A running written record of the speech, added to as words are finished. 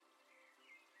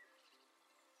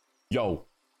Yo,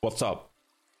 what's up?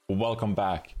 Welcome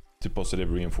back to Positive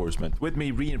Reinforcement with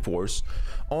me, Reinforce,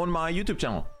 on my YouTube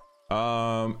channel.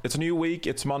 It's a new week.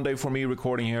 It's Monday for me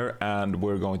recording here, and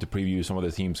we're going to preview some of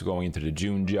the teams going into the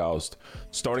June Joust,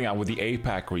 starting out with the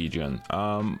APAC region.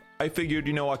 I figured,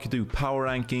 I could do power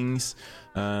rankings.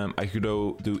 I could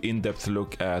do in-depth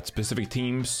look at specific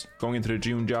teams going into the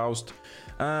June Joust.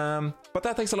 But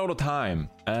that takes a lot of time.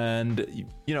 And,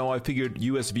 I figured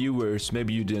US viewers,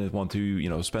 maybe you didn't want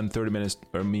to, spend 30 minutes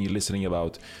or me listening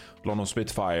about London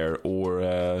Spitfire or,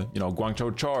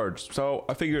 Guangzhou Charge. So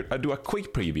I figured I'd do a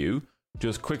quick preview,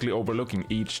 just quickly overlooking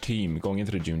each team going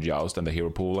into the June Joust and the hero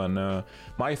pool and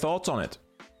my thoughts on it.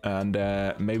 And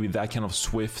maybe that kind of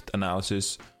swift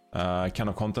analysis kind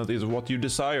of content is what you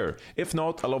desire. If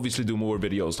not, I'll obviously do more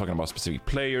videos talking about specific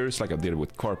players like I did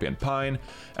with Carpi and Pine,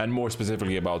 and more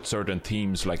specifically about certain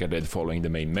teams like I did following the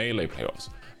main Melee playoffs.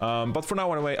 But for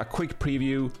now, anyway, a quick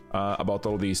preview about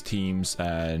all these teams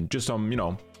and just some,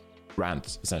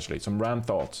 rants, essentially. Some rant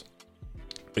thoughts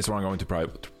is what I'm going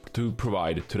to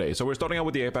provide today. So we're starting out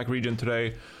with the APAC region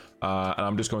today. And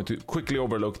I'm just going to quickly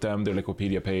overlook them, their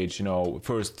Wikipedia page,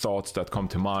 first thoughts that come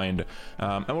to mind.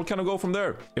 And we'll kind of go from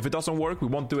there. If it doesn't work, we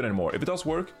won't do it anymore. If it does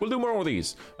work, we'll do more of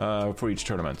these for each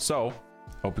tournament. So,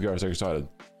 hope you guys are excited.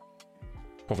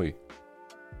 Coffee.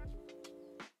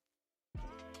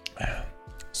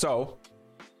 So,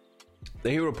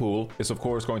 the hero pool is, of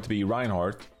course, going to be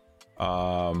Reinhardt.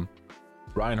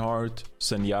 Reinhardt,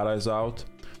 Zenyatta is out.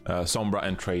 Sombra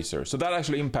and Tracer. So that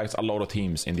actually impacts a lot of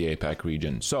teams in the APAC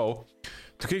region. So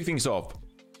to kick things off,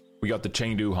 we got the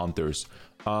Chengdu Hunters.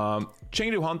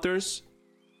 Chengdu Hunters,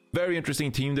 very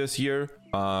interesting team this year.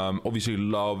 Obviously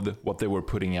loved what they were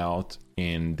putting out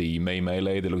in the May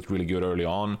Melee. They looked really good early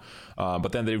on.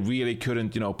 But then they really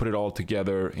couldn't, put it all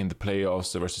together in the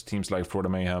playoffs versus teams like Florida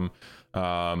Mayhem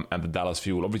and the Dallas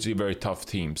Fuel. Obviously very tough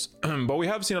teams. But we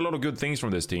have seen a lot of good things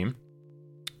from this team.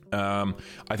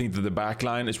 I think that the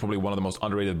backline is probably one of the most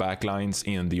underrated backlines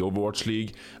in the Overwatch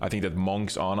League. I think that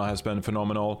Monk's Ana has been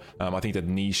phenomenal. I think that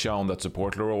Nisha on that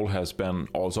support role has been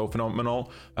also phenomenal,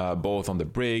 both on the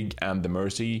Brig and the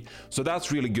Mercy. So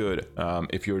that's really good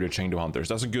if you're the Chengdu Hunters.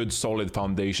 That's a good solid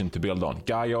foundation to build on.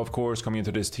 Gaia, of course, coming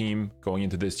into this team, going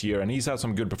into this year, and he's had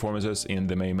some good performances in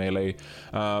the May Melee.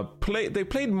 They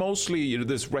played mostly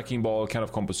this Wrecking Ball kind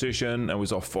of composition, and we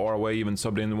saw Far Away even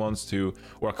subbed in once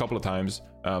or a couple of times.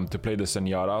 To play the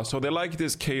Zenyatta. So they like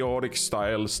this chaotic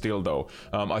style still though.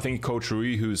 I think Coach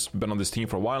Rui, who's been on this team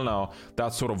for a while now,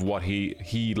 that's sort of what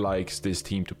he likes this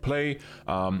team to play.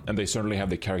 And they certainly have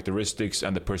the characteristics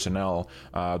and the personnel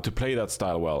to play that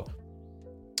style well.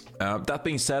 That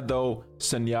being said though,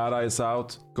 Zenyatta is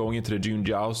out going into the June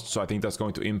Joust, so I think that's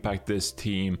going to impact this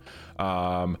team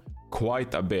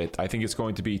quite a bit. I think it's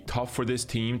going to be tough for this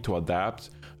team to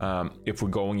adapt if we're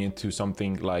going into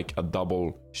something like a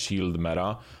double shield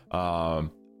meta.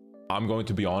 I'm going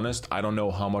to be honest, I don't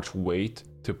know how much weight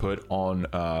to put on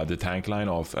the tank line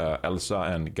of Elsa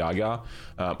and Gaga.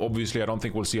 Obviously, I don't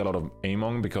think we'll see a lot of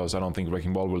Among because I don't think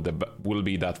Wrecking Ball will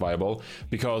be that viable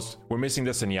because we're missing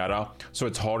the Zenyatta, so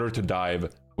it's harder to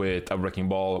dive with a Wrecking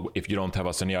Ball if you don't have a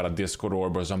Zenyatta Discord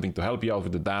Orb or something to help you out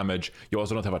with the damage. You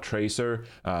also don't have a Tracer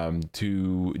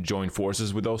to join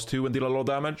forces with those two and deal a lot of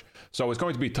damage. So it's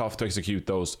going to be tough to execute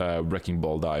those Wrecking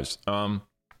Ball dives.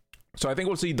 So I think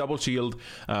we'll see double shield.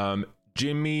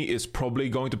 Jimmy is probably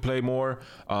going to play more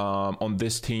on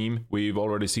this team. We've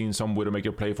already seen some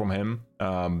Widowmaker play from him.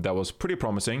 That was pretty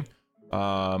promising.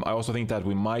 I also think that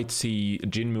we might see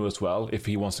Jinmu as well if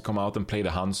he wants to come out and play the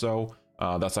Hanzo.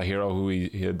 That's a hero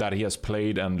that he has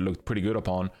played and looked pretty good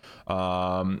upon.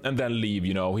 And then Leave,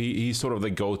 he's sort of the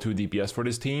go-to DPS for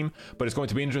this team. But it's going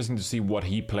to be interesting to see what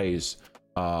he plays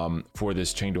for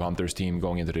this Chengdu Hunters team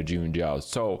going into the June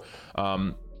Joust. So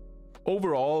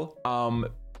overall,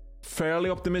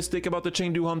 fairly optimistic about the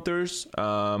Chengdu Hunters.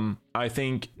 I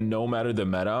think no matter the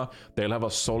meta, they'll have a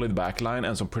solid backline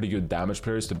and some pretty good damage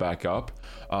players to back up.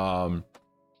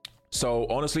 So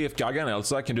honestly, if Gaga and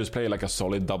Elsa can just play like a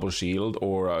solid double shield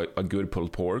or a good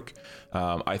pulled pork,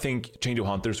 I think Chengdu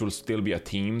Hunters will still be a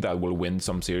team that will win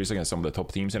some series against some of the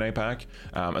top teams in APAC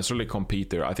and certainly compete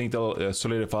there. I think they'll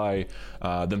solidify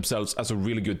themselves as a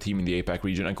really good team in the APAC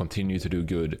region and continue to do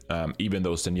good, even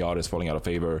though Zenyatta is falling out of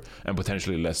favor and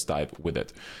potentially less dive with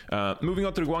it. Moving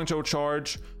on to the Guangzhou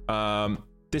Charge.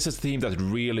 This is a team that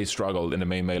really struggled in the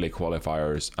main Melee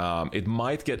qualifiers. It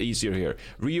might get easier here.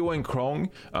 Rio and Krong,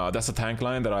 that's a tank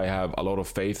line that I have a lot of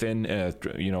faith in,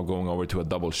 going over to a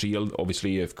double shield.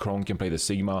 Obviously, if Krong can play the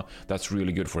Sigma, that's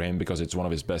really good for him because it's one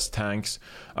of his best tanks.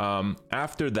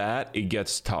 After that, it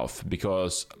gets tough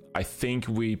because I think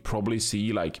we probably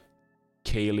see like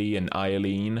Kaylee and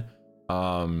Eileen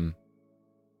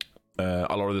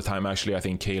A lot of the time, actually, I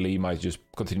think Kaylee might just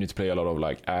continue to play a lot of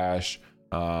like Ashe,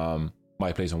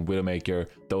 might play some Widowmaker,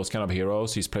 those kind of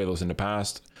heroes. He's played those in the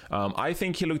past. I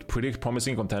think he looked pretty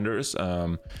promising contenders.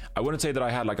 I wouldn't say that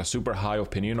I had like a super high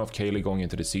opinion of Kaylee going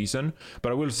into the season,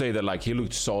 but I will say that like he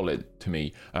looked solid to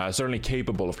me. Certainly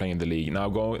capable of playing in the league. Now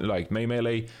going like Mei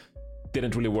Melee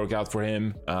didn't really work out for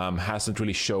him. Hasn't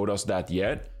really showed us that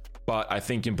yet. But I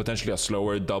think in potentially a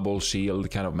slower double shield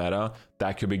kind of meta,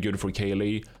 that could be good for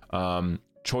Kaylee.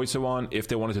 Choice one, if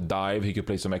they wanted to dive, he could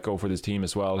play some Echo for this team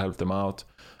as well, help them out.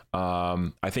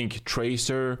 I think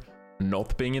Tracer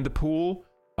not being in the pool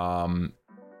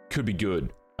could be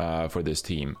good for this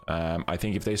team. I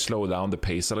think if they slow down the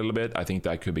pace a little bit, I think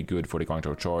that could be good for the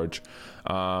Guangzhou Charge.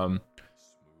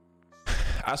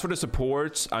 As for the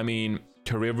supports, I mean,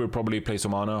 Karev will probably play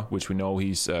Somana, which we know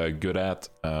he's good at,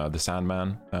 the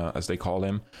Sandman, as they call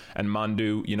him. And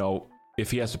Mandu, you know,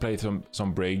 if he has to play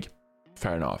some Brig,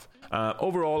 fair enough.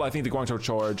 Overall, I think the Guangzhou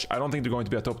Charge, I don't think they're going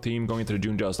to be a top team going into the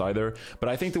June Joust either, but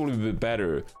I think they will be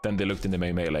better than they looked in the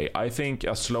Mei Melee. I think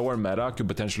a slower meta could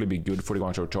potentially be good for the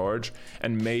Guangzhou Charge,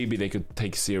 and maybe they could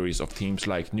take series of teams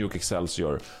like Nuke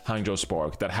Excelsior, Hangzhou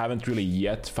Spark, that haven't really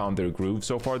yet found their groove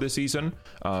so far this season.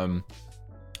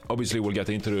 Obviously, we'll get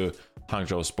into the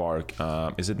Hangzhou Spark.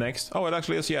 Is it next? Oh, it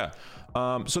actually is, yeah.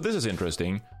 So this is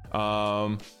interesting.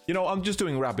 You know, I'm just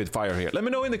doing rapid fire here. Let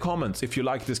me know in the comments if you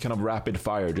like this kind of rapid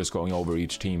fire, just going over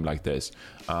each team like this.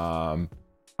 I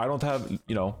don't have,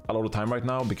 you know, a lot of time right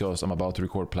now because I'm about to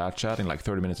record Plat Chat in like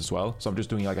 30 minutes as well. So I'm just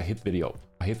doing like a hit video,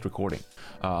 a hit recording.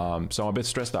 So I'm a bit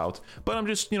stressed out, but I'm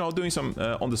just, you know, doing some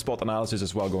on the spot analysis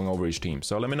as well, going over each team.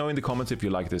 So let me know in the comments if you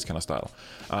like this kind of style.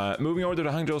 Moving over to the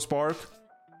Hangzhou Spark.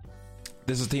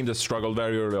 This is a team that struggled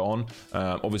very early on.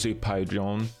 Obviously,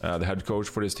 Paijon, the head coach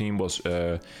for this team, was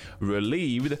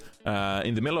relieved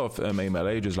in the middle of Mei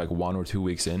Melee, just like 1 or 2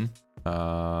 weeks in.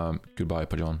 Goodbye,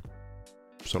 Paijon.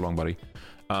 So long, buddy.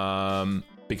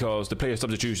 Because the player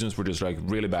substitutions were just like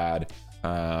really bad.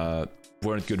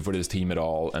 Weren't good for this team at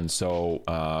all, and so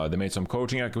they made some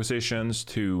coaching acquisitions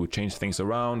to change things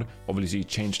around. Obviously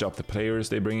changed up the players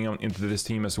they bring into this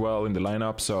team as well in the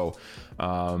lineup. So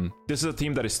this is a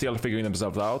team that is still figuring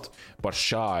themselves out, but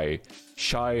Shy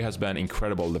has been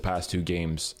incredible the past 2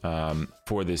 games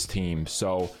for this team.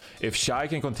 So if Shy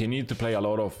can continue to play a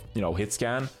lot of, you know, hit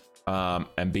scan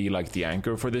and be like the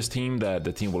anchor for this team that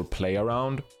the team will play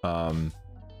around,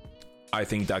 I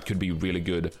think that could be really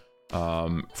good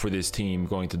for this team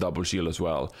going to double shield as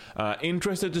well.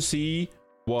 Interested to see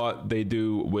what they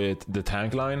do with the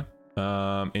tank line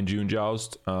in June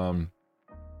Joust. I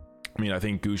mean, I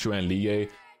think Gushu and Lie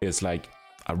is like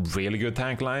a really good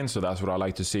tank line, so that's what I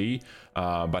like to see.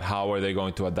 But how are they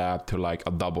going to adapt to like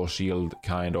a double shield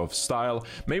kind of style?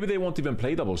 Maybe they won't even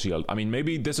play double shield. I mean,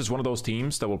 maybe this is one of those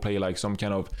teams that will play like some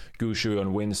kind of Gushu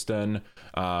and Winston.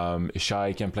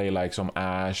 Shy can play like some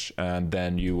Ashe, and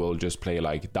then you will just play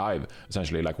like dive,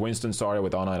 essentially like Winston Zarya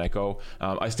with Ana and Echo.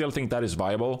 I still think that is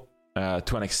viable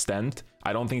to an extent.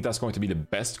 I don't think that's going to be the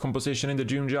best composition in the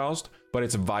June Joust, but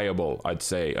it's viable, I'd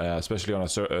say, especially on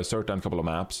a certain couple of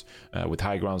maps with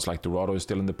high grounds like Dorado is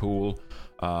still in the pool.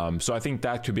 So I think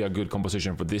that could be a good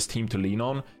composition for this team to lean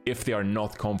on if they are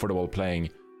not comfortable playing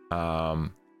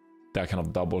that kind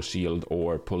of double shield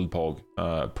or pulled pork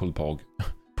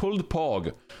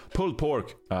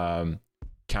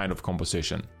kind of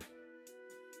composition.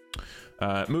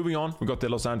 Moving on, we got the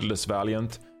Los Angeles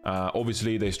Valiant.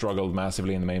 Obviously, they struggled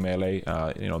massively in the Mei Melee.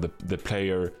 You know, the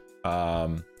player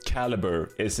caliber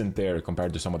isn't there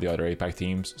compared to some of the other APAC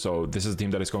teams. So this is a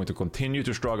team that is going to continue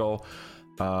to struggle.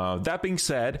 That being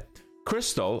said,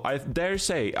 Crystal, I dare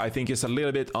say, I think is a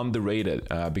little bit underrated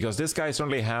because this guy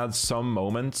certainly had some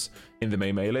moments in the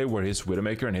Mei Melee where his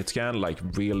Widowmaker and Hitscan like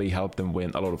really helped them win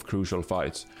a lot of crucial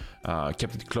fights.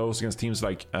 Kept it close against teams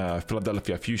like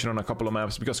Philadelphia Fusion on a couple of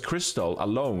maps because Crystal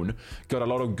alone got a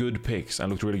lot of good picks and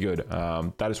looked really good.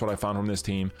 That is what I found from this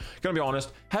team. Gonna be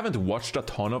honest, haven't watched a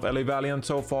ton of LA Valiant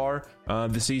so far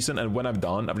this season, and when I've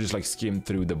done, I've just like skimmed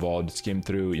through the VOD, skimmed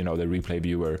through, you know, the replay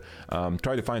viewer,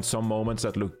 try to find some moments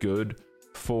that look good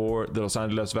for the Los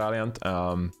Angeles Valiant.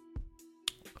 Hard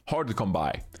to come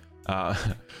by.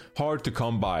 But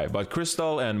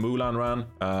Crystal and Mulan Ran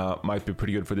might be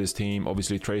pretty good for this team.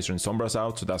 Obviously Tracer and Sombra's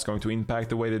out, so that's going to impact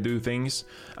the way they do things.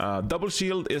 Double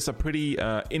Shield is a pretty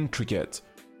intricate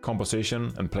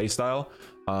composition and playstyle,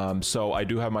 so I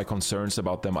do have my concerns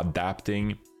about them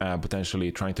adapting,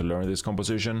 potentially trying to learn this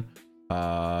composition.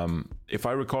 If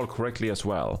I recall correctly as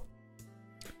well,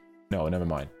 no, never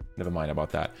mind about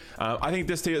that. I think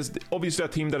this is obviously a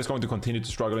team that is going to continue to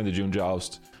struggle in the June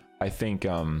Joust. I think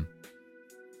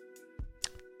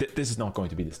this is not going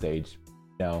to be the stage.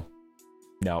 No,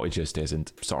 it just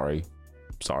isn't. Sorry.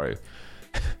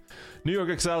 New York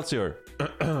Excelsior.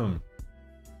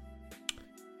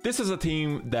 This is a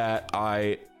team that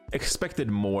I expected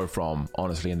more from,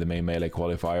 honestly, in the main Melee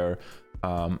qualifier.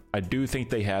 I do think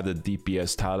they had the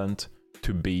DPS talent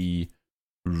to be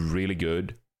really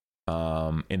good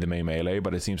in the main Melee,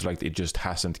 but it seems like it just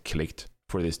hasn't clicked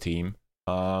for this team.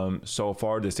 So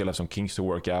far, they still have some kinks to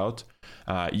work out.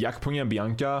 Yakpung and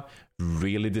Bianca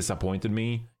really disappointed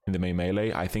me in the main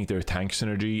Melee. I think their tank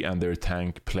synergy and their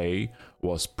tank play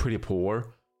was pretty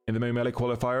poor in the main Melee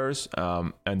qualifiers.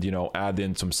 And, you know, add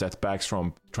in some setbacks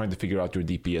from trying to figure out your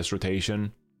DPS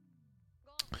rotation.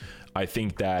 I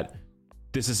think that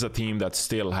this is a team that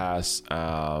still has,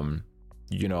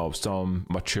 you know, some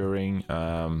maturing,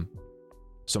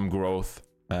 some growth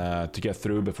to get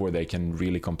through before they can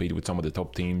really compete with some of the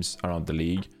top teams around the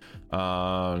league.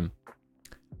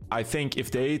 I think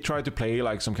if they try to play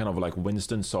like some kind of like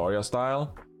Winston Zarya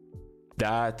style,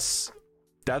 that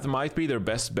might be their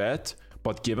best bet.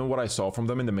 But given what I saw from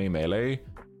them in the main Melee,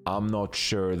 I'm not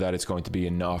sure that it's going to be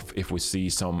enough if we see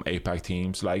some APAC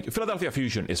teams. Like Philadelphia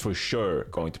Fusion is for sure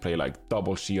going to play like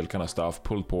double shield kind of stuff,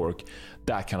 pulled pork,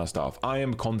 that kind of stuff. I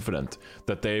am confident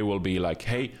that they will be like,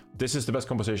 hey, this is the best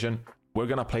composition. We're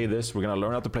going to play this. We're going to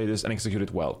learn how to play this and execute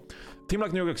it well. Team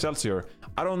like New York Excelsior,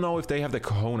 I don't know if they have the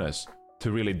cojones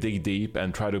to really dig deep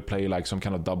and try to play like some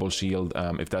kind of double shield,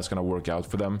 if that's going to work out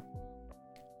for them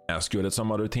as good as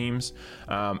some other teams.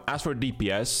 As for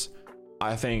DPS,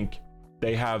 I think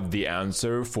they have the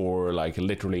answer for like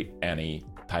literally any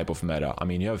type of meta. I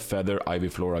mean, you have Feather, Ivy,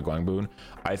 Flora, Gwangbun.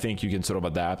 I think you can sort of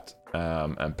adapt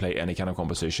and play any kind of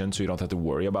composition, so you don't have to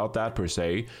worry about that per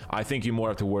se. I think you more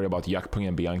have to worry about Yakpung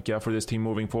and Bianca for this team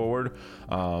moving forward.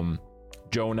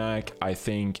 JJoNak, I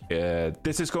think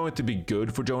this is going to be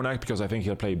good for JJoNak because I think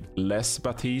he'll play less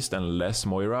Baptiste and less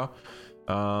Moira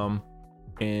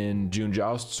in June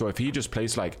Joust. So if he just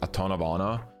plays like a ton of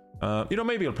Ana, you know,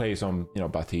 maybe he'll play some, you know,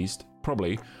 Baptiste,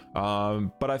 probably.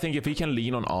 But I think if he can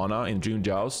lean on Ana in June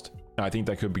Joust, I think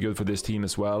that could be good for this team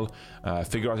as well.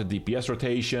 Figure out the DPS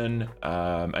rotation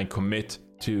and commit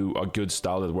to a good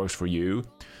style that works for you.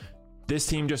 This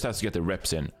team just has to get the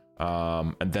reps in.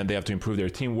 And then they have to improve their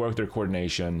teamwork, their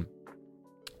coordination,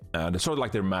 and sort of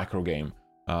like their macro game.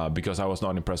 Because I was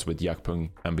not impressed with Yakpung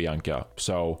and Bianca.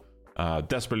 So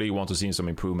desperately want to see some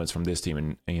improvements from this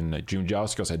team in June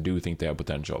Joust, because I do think they have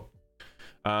potential.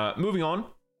 Moving on,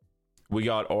 we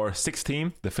got our sixth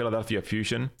team, the Philadelphia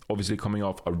Fusion, obviously coming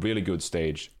off a really good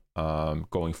stage,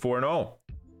 going 4-0.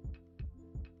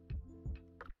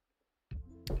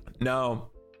 Now,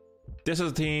 this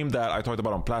is a team that I talked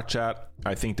about on Plat Chat.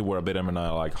 I think they were a bit of a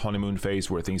like honeymoon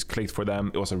phase where things clicked for them.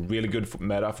 It was a really good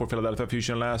meta for Philadelphia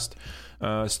Fusion last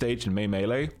stage in main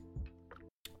Melee.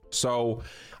 So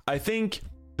I think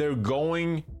they're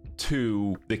going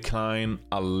to decline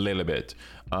a little bit.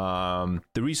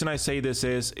 The reason I say this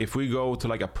is if we go to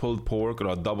like a pulled pork or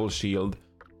a double shield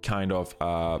kind of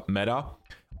meta,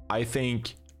 I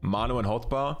think Manu and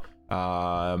Hotba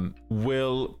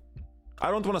will,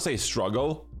 I don't want to say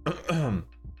struggle,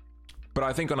 but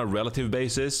I think on a relative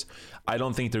basis, I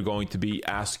don't think they're going to be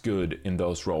as good in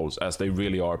those roles as they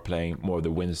really are playing more of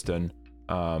the Winston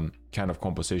kind of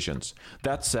compositions.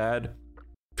 That said,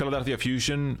 Philadelphia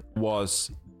Fusion was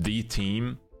the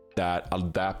team that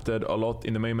adapted a lot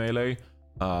in the main Melee,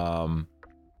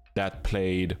 that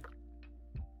played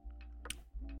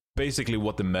basically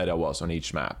what the meta was on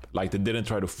each map. Like they didn't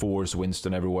try to force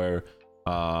Winston everywhere.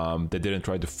 They didn't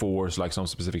try to force like some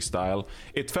specific style.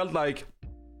 It felt like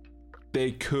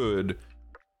they could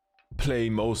play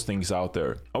most things out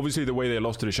there. Obviously, the way they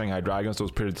lost to the Shanghai Dragons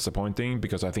was pretty disappointing,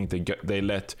 because I think they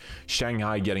let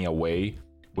Shanghai getting away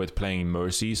with playing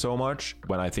Mercy so much,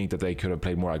 when I think that they could have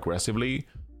played more aggressively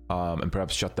and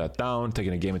perhaps shut that down,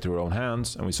 taking a game into their own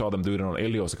hands. And we saw them do it on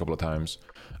Ilios a couple of times.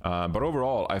 But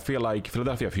overall, I feel like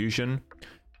Philadelphia Fusion,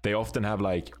 they often have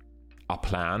like a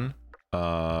plan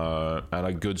and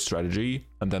a good strategy,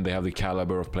 and then they have the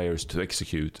caliber of players to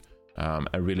execute and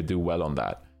really do well on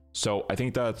that. So I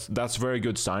think that's very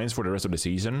good signs for the rest of the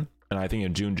season. And I think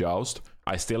in June Joust,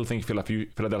 I still think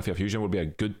Philadelphia Fusion will be a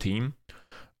good team.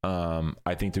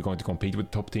 I think they're going to compete with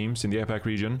top teams in the APAC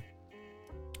region.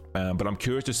 But I'm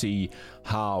curious to see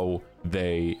how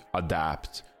they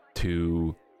adapt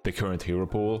to the current hero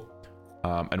pool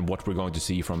and what we're going to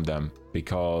see from them.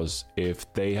 Because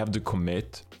if they have to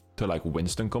commit to like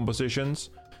Winston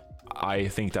compositions, I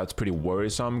think that's pretty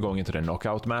worrisome going into the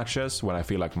knockout matches, when I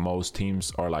feel like most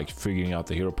teams are like figuring out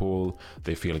the hero pool,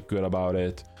 they feel good about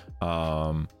it,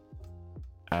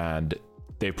 and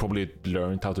they probably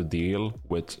learned how to deal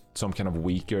with some kind of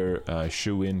weaker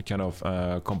shoe-in kind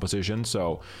of composition.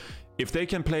 So if they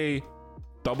can play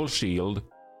double shield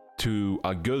to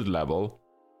a good level,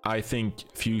 I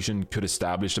think Fusion could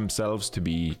establish themselves to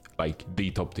be like the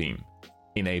top team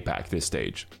in APAC this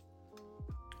stage.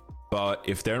 But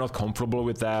if they're not comfortable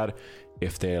with that,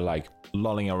 if they're like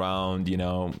lolling around, you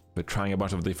know, but trying a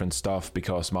bunch of different stuff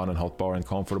because Mountain Hotbar aren't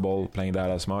comfortable playing that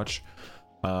as much,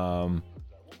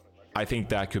 I think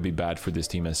that could be bad for this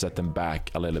team and set them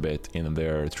back a little bit in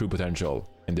their true potential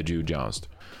in the June Joust.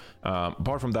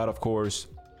 Apart from that, of course,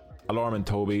 Alarm and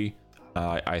Toby,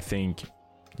 I think,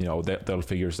 you know, they'll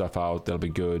figure stuff out. They'll be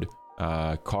good.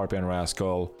 Carpe and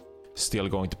Rascal still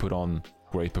going to put on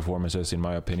great performances, in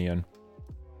my opinion.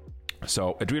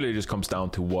 So it really just comes down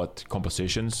to what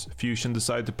compositions Fusion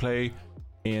decide to play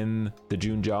in the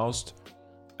June Joust,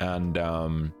 and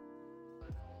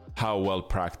how well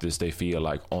practiced they feel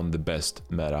like on the best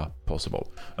meta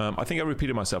possible. I think I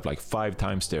repeated myself like 5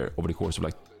 times there over the course of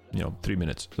like, you know, 3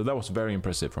 minutes. So that was very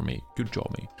impressive for me. Good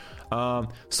job, me.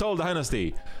 Seoul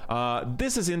Dynasty.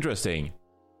 This is interesting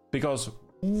because,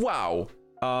 wow.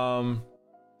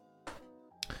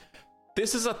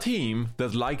 This is a team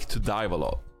that like to dive a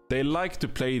lot. They like to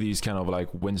play these kind of like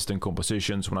Winston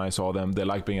compositions. When I saw them, they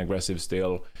like being aggressive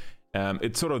still.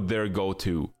 It's sort of their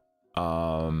go-to,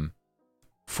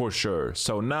 for sure.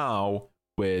 So now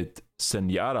with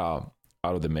Zenyatta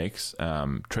out of the mix,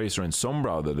 Tracer and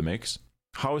Sombra out of the mix,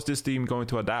 how is this team going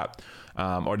to adapt?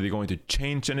 Are they going to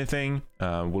change anything?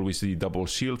 Will we see double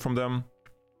shield from them?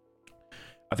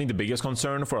 I think the biggest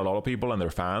concern for a lot of people and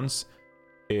their fans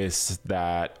is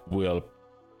that we'll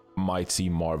might see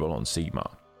Marvel on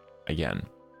Sigma again.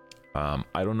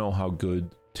 I don't know how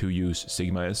good 2U's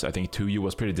Sigma is. I think 2U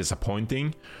was pretty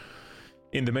disappointing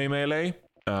in the main melee.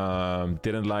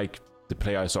 Didn't like the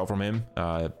play I saw from him,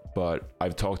 but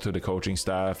I've talked to the coaching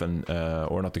staff and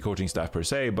or not the coaching staff per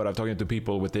se, but I've talked to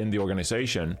people within the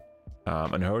organization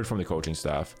and heard from the coaching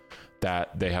staff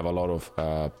that they have a lot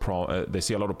of they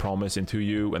see a lot of promise in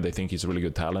 2U, and they think he's a really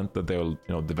good talent that they'll, you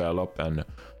know, develop and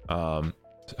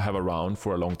have around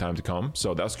for a long time to come.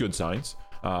 So that's good signs.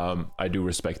 I do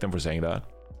respect them for saying that,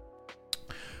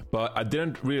 but I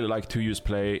didn't really like 2U's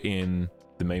play in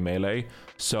the main melee.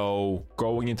 So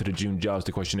going into the June Joust,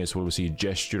 the question is, will we see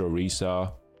Gesture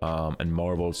Orisa and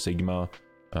Marvel Sigma,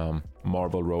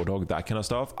 Marvel Roadhog, that kind of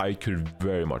stuff? I could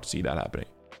very much see that happening.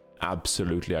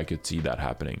 Absolutely, I could see that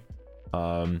happening.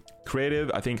 Creative,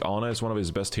 I think Ana is one of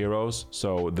his best heroes,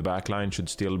 so the backline should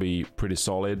still be pretty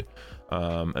solid.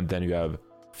 And then you have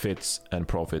Fitz and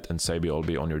Prophet and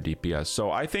Sabiolbi on your DPS.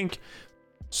 So I think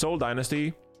Seoul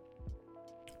Dynasty,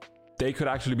 they could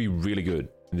actually be really good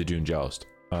in the June Joust.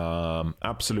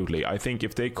 Absolutely. I think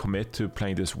if they commit to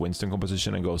playing this Winston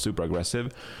composition and go super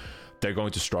aggressive, they're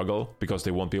going to struggle because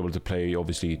they won't be able to play,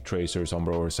 obviously, Tracer,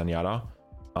 Sombra, or Zenyatta.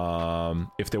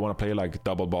 If they want to play like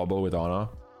double bubble with Ana,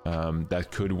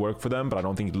 that could work for them, but I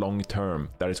don't think long term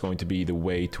that is going to be the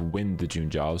way to win the June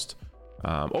Joust.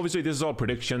 Obviously, this is all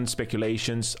predictions,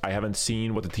 speculations. I haven't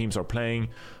seen what the teams are playing.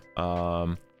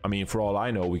 I mean, for all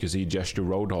I know, we could see Gesture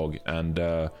Roadhog and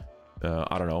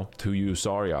I don't know, 2U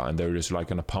Zarya, and they're just like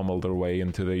gonna pummel their way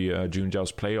into the June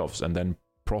Joust playoffs, and then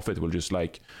Prophet will just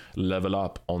like level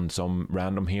up on some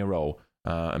random hero,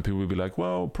 and people will be like,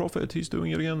 well, Prophet, he's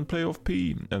doing it again, playoff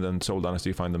P, and then Seoul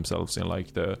Dynasty find themselves in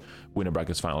like the winner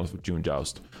brackets finals with June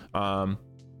Joust.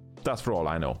 That's for all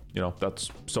I know, you know, that's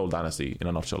Seoul Dynasty in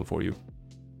a nutshell for you.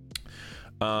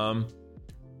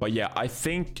 But yeah, I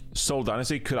think Seoul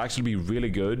Dynasty could actually be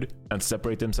really good and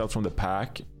separate themselves from the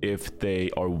pack if they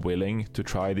are willing to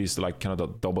try these like kind of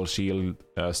the double shield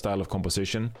style of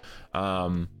composition.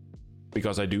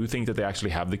 Because I do think that they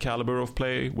actually have the caliber of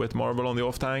play with Marvel on the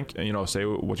off tank, and, you know, say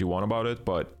what you want about it,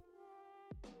 but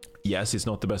yes, it's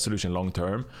not the best solution long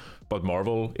term, but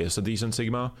Marvel is a decent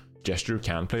Sigma. Gesture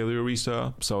can play the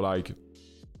Orisa, so like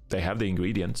they have the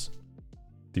ingredients.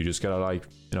 You just gotta, like,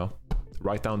 you know,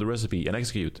 write down the recipe and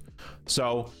execute.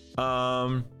 So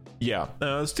yeah,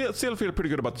 still feel pretty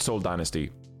good about the Seoul Dynasty.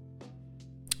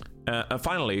 And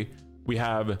finally, we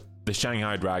have the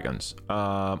Shanghai Dragons.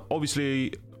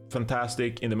 Obviously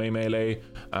fantastic in the main melee,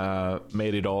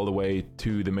 made it all the way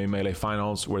to the main melee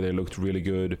finals where they looked really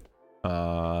good.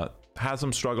 Had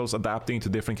some struggles adapting to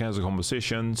different kinds of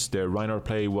compositions. Their Reinhardt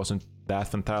play wasn't that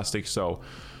fantastic, so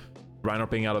Reinhardt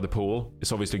being out of the pool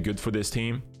is obviously good for this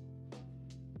team.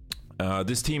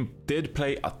 This team did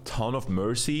play a ton of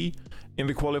Mercy in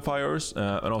the qualifiers,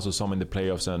 and also some in the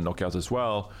playoffs and knockouts as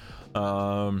well.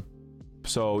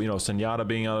 So, you know, Zenyatta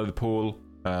being out of the pool,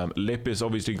 Lip is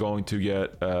obviously going to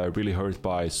get really hurt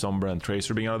by Sombra and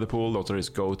Tracer being out of the pool. Those are his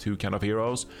go-to kind of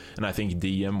heroes. And I think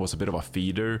DM was a bit of a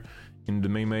feeder in the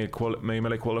main melee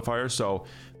qualifier. So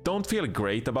don't feel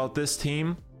great about this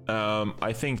team.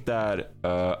 I think that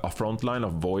a front line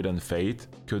of Void and Fate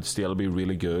could still be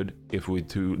really good if we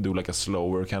do like a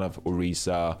slower kind of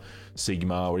Orisa,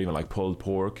 Sigma, or even like pulled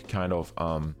pork kind of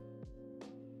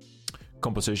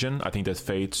composition. I think that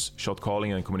Fate's shot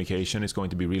calling and communication is going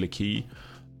to be really key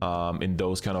in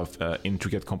those kind of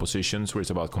intricate compositions where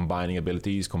it's about combining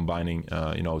abilities, combining,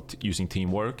 using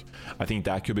teamwork. I think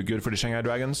that could be good for the Shanghai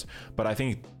Dragons, but I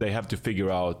think they have to figure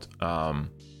out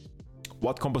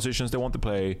what compositions they want to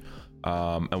play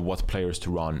and what players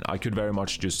to run. I could very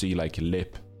much just see like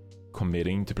Lip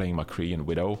committing to playing McCree and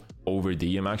Widow over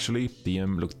DM. Actually,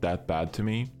 DM looked that bad to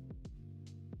me.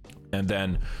 And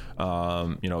then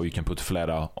you can put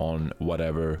Fleta on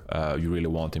whatever you really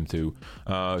want him to.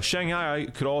 Shanghai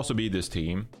could also be this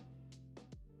team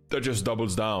that just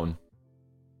doubles down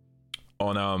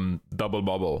on double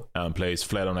bubble and plays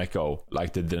Fleta on Echo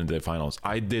like they did in the finals.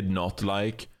 I did not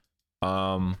like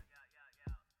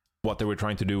what they were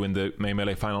trying to do in the main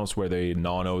melee finals, where they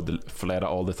nanoed the Fleta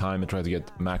all the time and tried to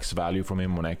get max value from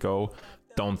him on Echo.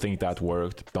 Don't think that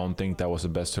worked. Don't think that was the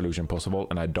best solution possible,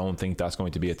 and I don't think that's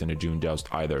going to be it in the June Joust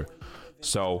either.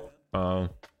 So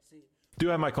do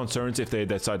have my concerns if they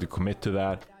decide to commit to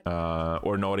that,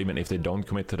 or not even if they don't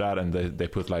commit to that and they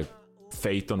put like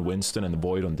Fate on Winston and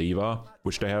Void on D.Va,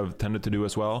 which they have tended to do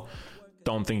as well.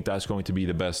 Don't think that's going to be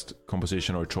the best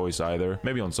composition or choice either.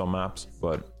 Maybe on some maps,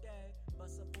 but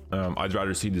I'd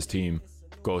rather see this team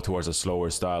go towards a slower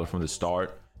style from the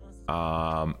start.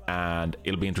 And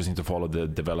it'll be interesting to follow the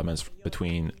developments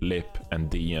between Lip and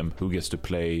DM, who gets to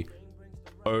play.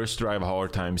 Urster, I have a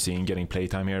hard time seeing getting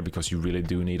playtime here, because you really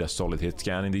do need a solid hit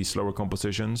scan in these slower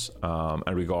compositions.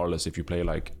 And regardless, if you play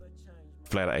like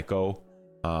Fleta Echo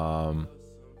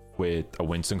with a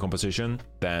Winston composition,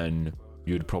 then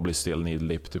you'd probably still need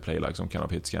Lip to play like some kind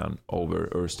of hit scan over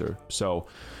Urster. So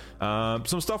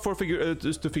some stuff to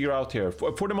figure out here.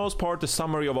 For the most part, the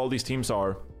summary of all these teams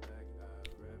are,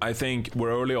 I think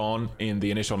we're early on in the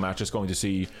initial matches going to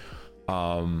see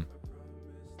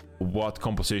what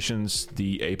compositions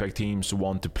the APAC teams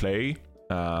want to play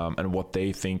and what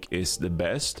they think is the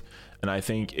best. And I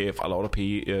think if a lot of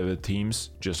teams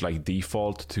just like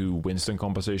default to Winston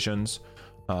compositions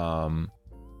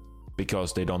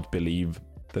because they don't believe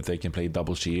that they can play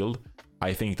double shield,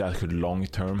 I think that could long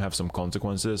term have some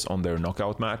consequences on their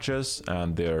knockout matches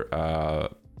and their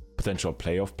potential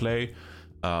playoff play.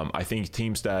 I think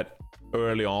teams that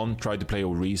early on tried to play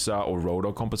Orisa or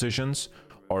Roto compositions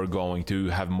are going to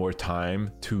have more time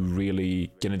to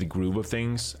really get in the groove of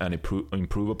things and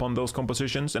improve upon those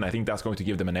compositions, and I think that's going to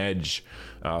give them an edge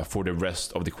for the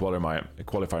rest of the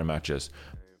qualifier matches.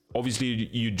 Obviously,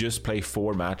 you just play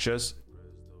 4 matches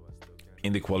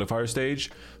in the qualifier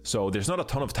stage, so there's not a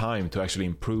ton of time to actually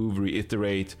improve,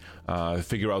 reiterate,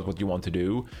 figure out what you want to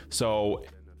do. So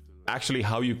actually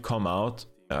how you come out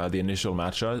the initial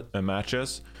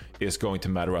matches is going to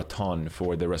matter a ton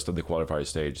for the rest of the qualifier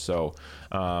stage. So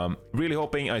really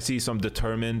hoping I see some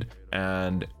determined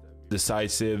and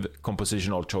decisive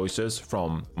compositional choices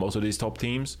from most of these top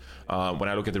teams. When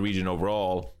I look at the region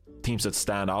overall, teams that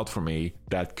stand out for me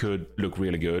that could look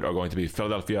really good are going to be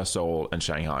Philadelphia, Seoul, and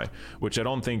Shanghai, which I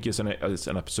don't think is a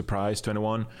surprise to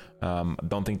anyone. I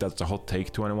don't think that's a hot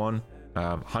take to anyone.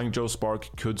 Hangzhou Spark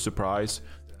could surprise.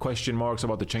 Question marks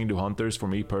about the Chengdu Hunters for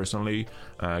me personally,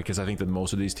 because I think that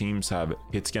most of these teams have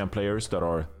hit scan players that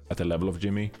are at the level of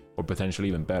Jimmy, or potentially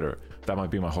even better. That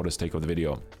might be my hottest take of the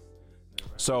video.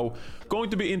 So going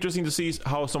to be interesting to see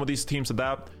how some of these teams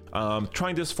adapt.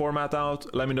 Trying this format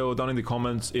out, let me know down in the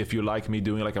comments if you like me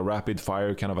doing like a rapid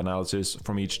fire kind of analysis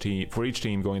from each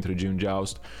team going to the June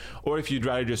Joust, or if you'd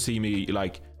rather just see me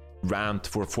like rant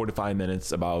for 45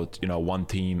 minutes about one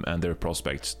team and their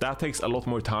prospects. That takes a lot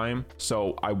more time,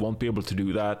 so I won't be able to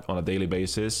do that on a daily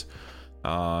basis,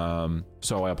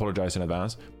 so I apologize in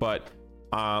advance, but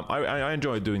I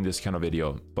enjoy doing this kind of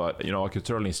video. But I could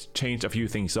certainly change a few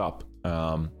things up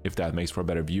if that makes for a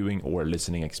better viewing or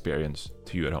listening experience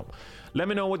to you at home. Let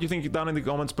me know what you think down in the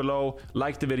comments below.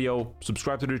 Like the video,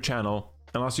 subscribe to the channel,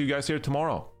 and I'll see you guys here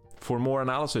tomorrow for more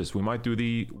analysis. We might do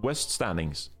the West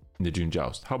standings in the June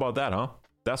Joust. How about that, huh?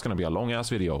 That's gonna be a long ass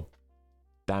video.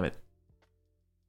 Damn it.